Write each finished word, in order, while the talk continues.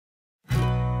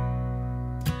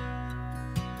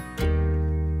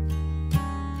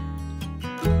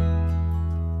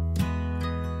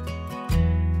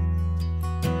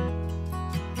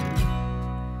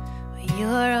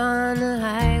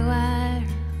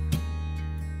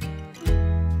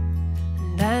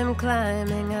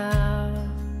climbing up,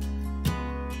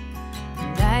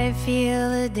 and I feel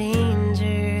the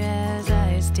danger as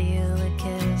I steal a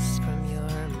kiss from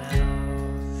your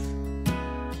mouth.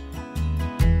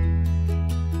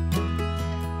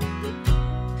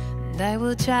 And I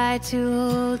will try to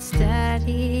hold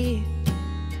steady.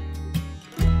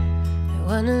 I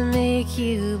wanna make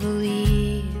you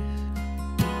believe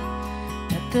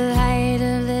that the height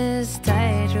of this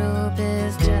tightrope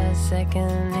is just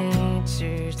second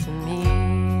nature to me.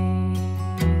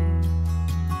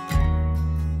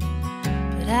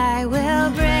 But I will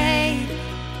break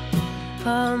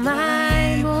all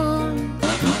my bones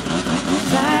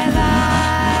as I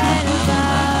lie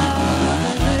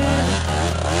above the roof.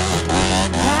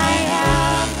 I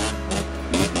have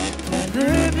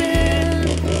never been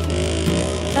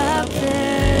up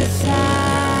this high.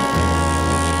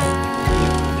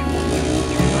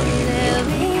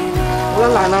 Lên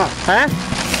làn à? Hả?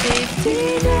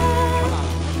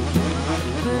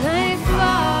 When I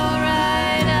fall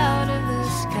right out of the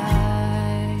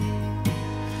sky,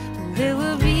 there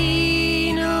will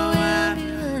be no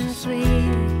ambulance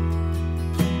waiting,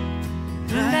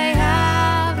 and I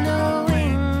have no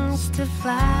wings to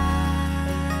fly.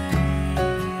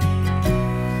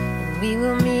 We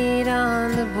will meet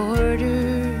on the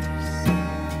borders,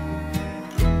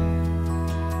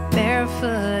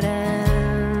 barefoot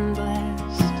and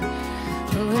blessed,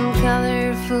 in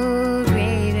colorful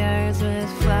graveyards with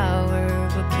flower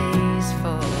bouquets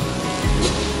full.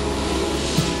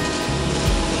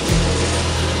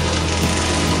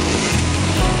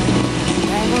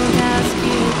 I won't ask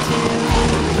you to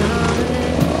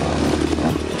promise.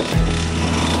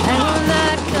 I will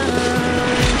not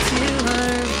come to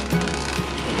harm.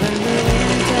 When the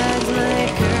wind tugs my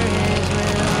courage,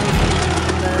 will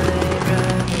my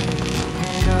brother's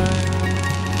arm.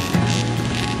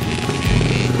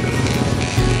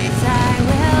 I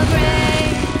will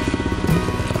break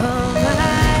all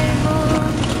my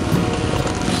bones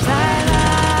as I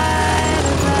lie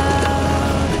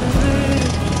above the roof.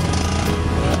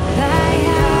 I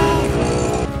have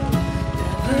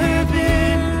never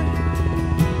been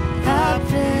up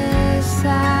this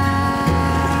side.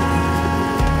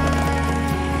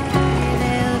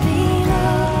 There'll be no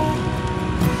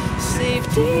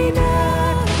safety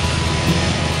net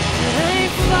when I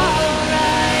fall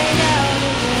right out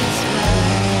of this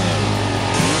life.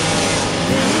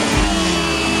 There'll be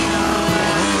no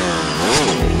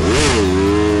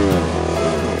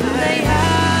and I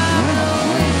have no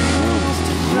wings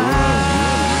to fly.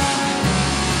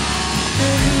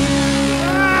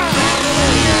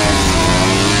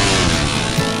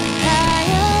 High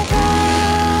above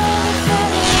the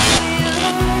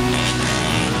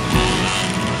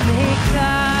they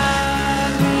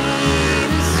caught me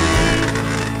to swim.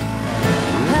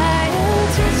 I am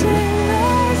teaching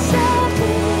myself to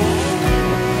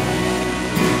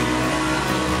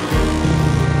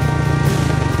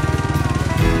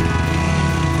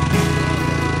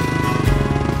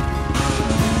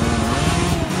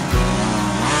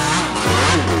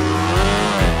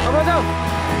Không đâu.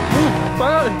 Bác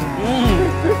ơi.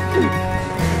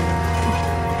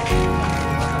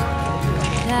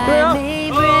 I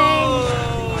may break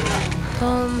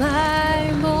all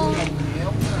my bones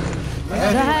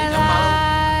as I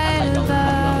lie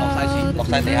above Một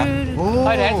size hả?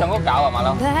 Thôi để xong có cạo mà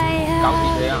đâu. Cạo gì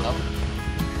vậy hả?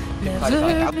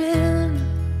 Never been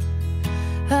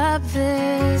up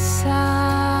this side.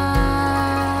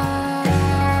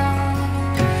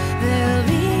 There'll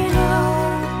be no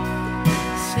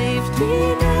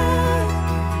safety net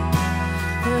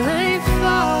when I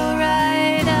fall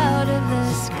right out of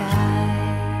the sky.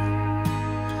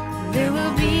 There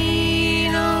will be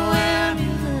no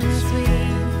ambulance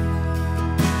waiting,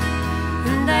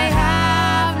 and I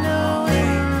have no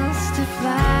wings to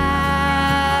fly.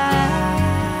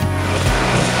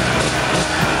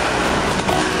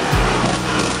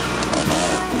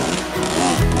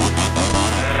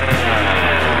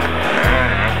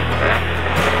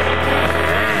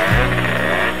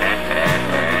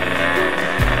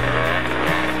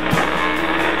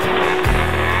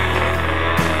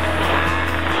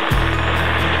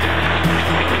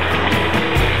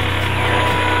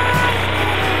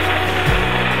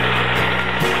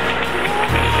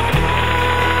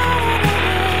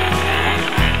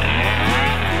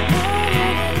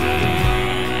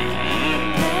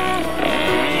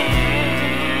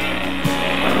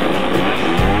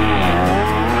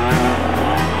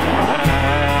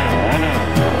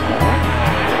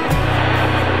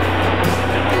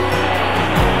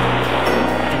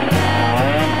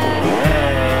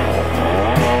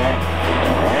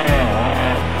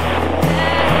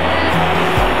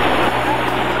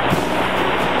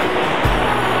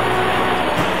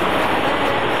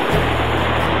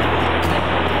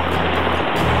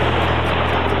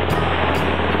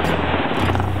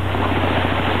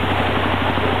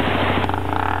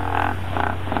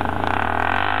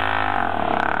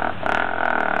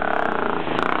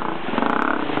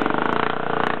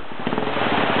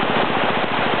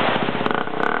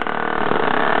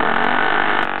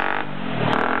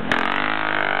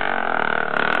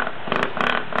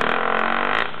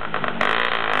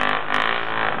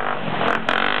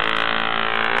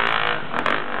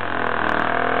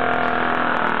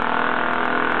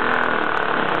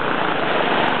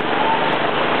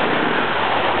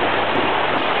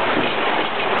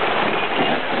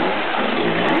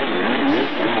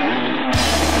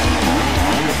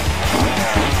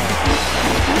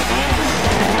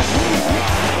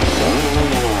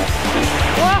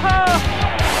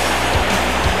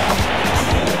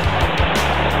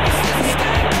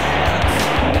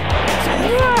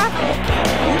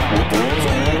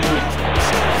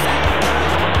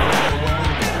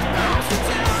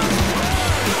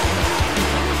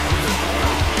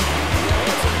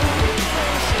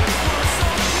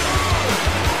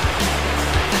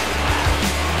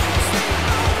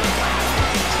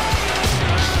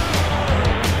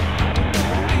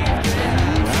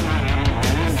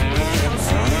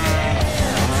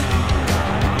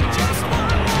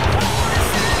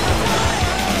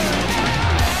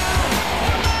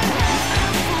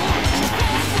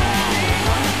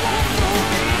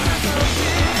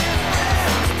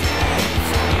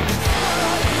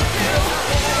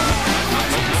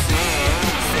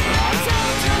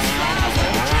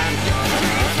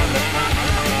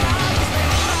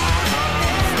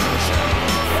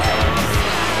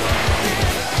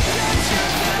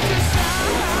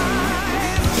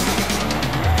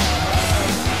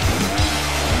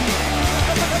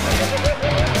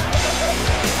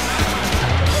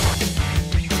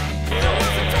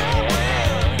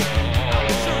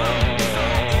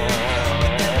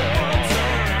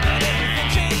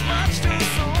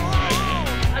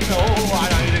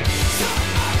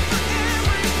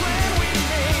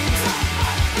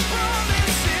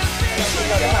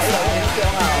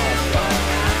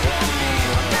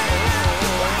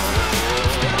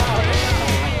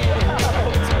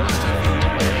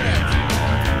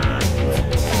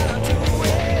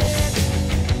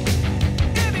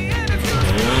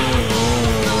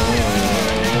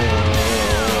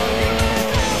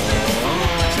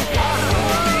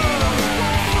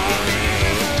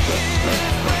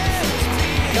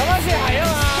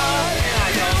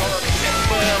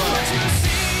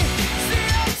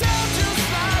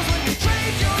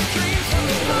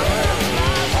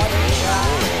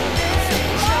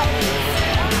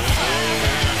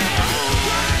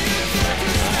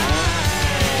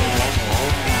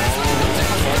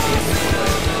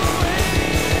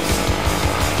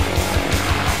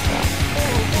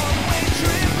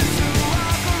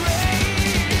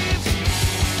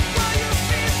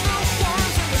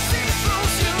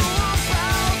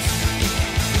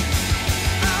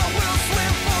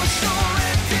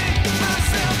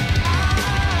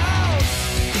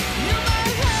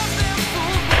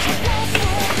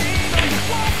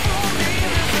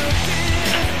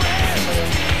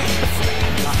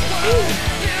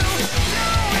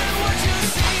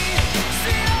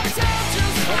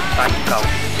 嚿。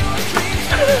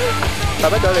大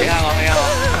不仔嚟。你睇下我，你睇下我，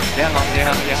你睇下我，你睇下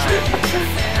我，你睇下我。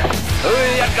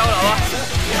一鳩流啊！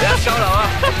一鳩流啊！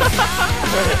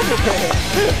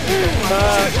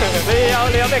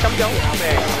你有咩感想？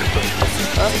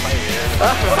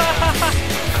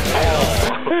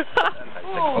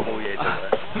我冇嘢做。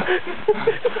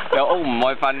有屋唔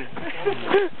愛瞓。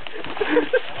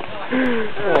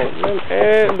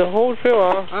The whole trip 啊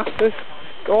，this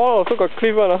all of the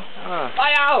cliff 啊。加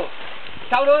油！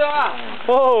抽到咗啊！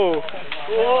哦，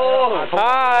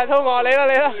啊，通過你啦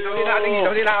你啦。先啦，整完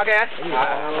咗先啦 ，OK。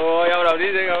哦，有流啲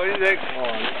食，有啲食。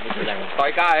代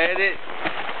價係一啲。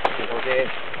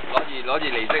攞住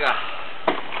利息啊！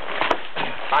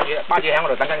巴主喺我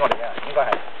度等緊我哋嘅，應該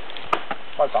係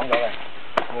開講咗嘅。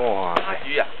哇！巴主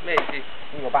啊？咩意思？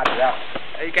呢個巴主啊？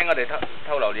你驚我哋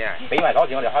偷流啲啊？俾埋攞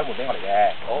住我哋開門俾我哋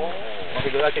嘅。哦。我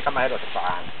見到一即今日喺度食飯，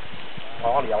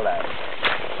我哋有糧。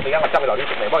你而家我執佢流啲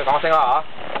食嚟，幫你講聲啦嚇。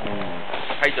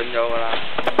批准咗㗎啦。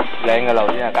靚嘅流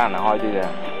啲啊，間人開啲嘅。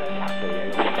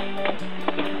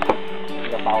呢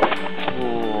個包嚟。哦，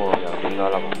又整咗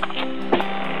粒啊！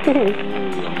唔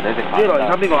使食飯。呢個差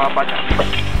邊個啊？8人。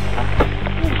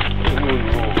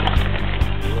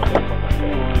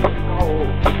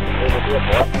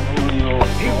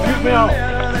咩啊？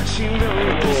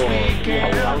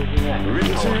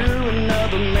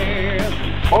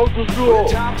好舒服。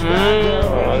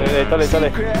你得你。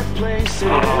哇，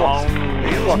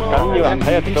緊要人睇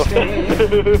得到。食先。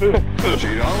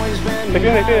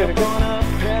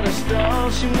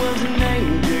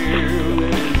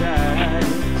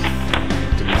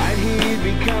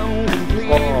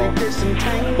Oh,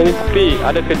 ini sepi,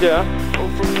 ada kerja.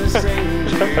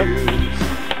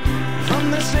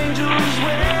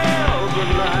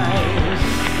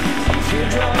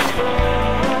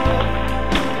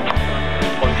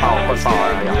 Con bò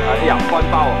à,啲人乾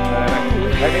包啊，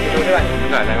你跟住做啲咩？點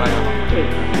解嚟睇翻？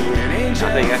肯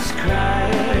定嘅。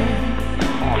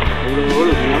哦，嗰度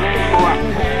仲有咩煲啊？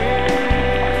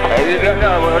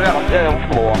呢個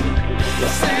磨啊。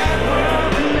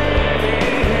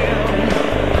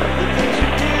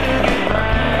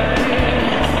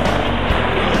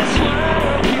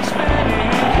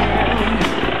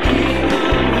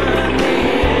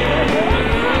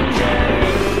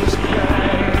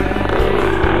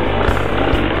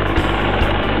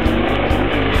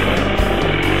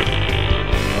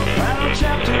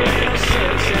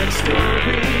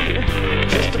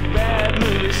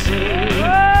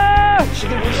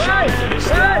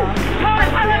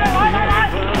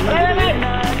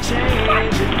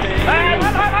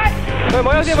冇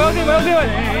有先，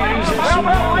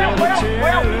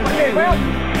喂！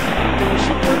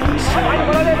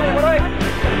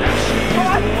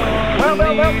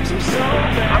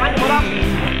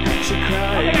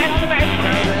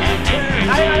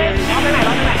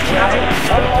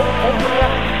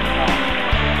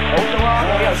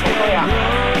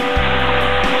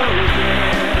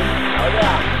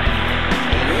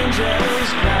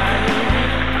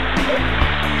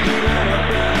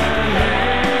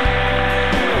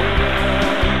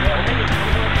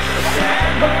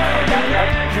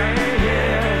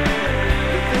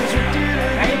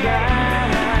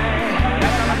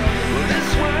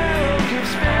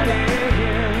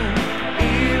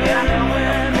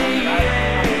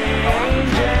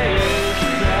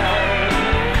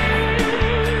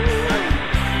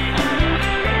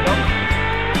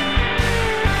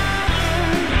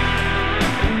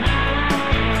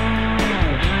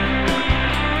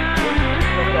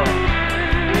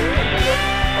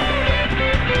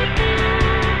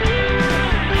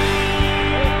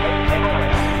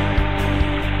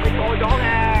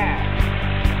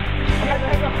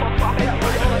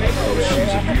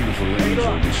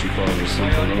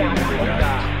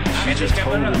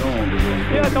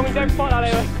呢個動靜波啊你！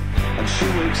 And she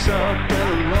wakes up in a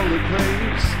lonely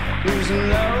place, losing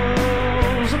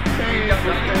love's a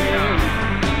painful thing.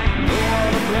 No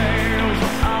one to blame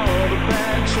for all the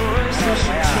bad choices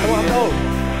she made.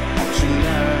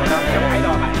 Tonight,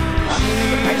 she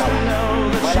needs to know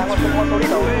that she threw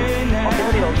away now.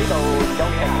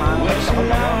 When she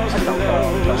lost the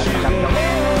love, she's okay.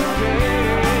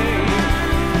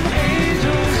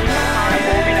 Angels cry.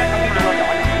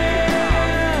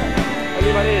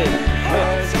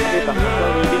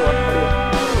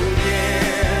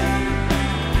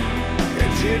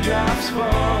 Teardrops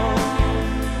fall.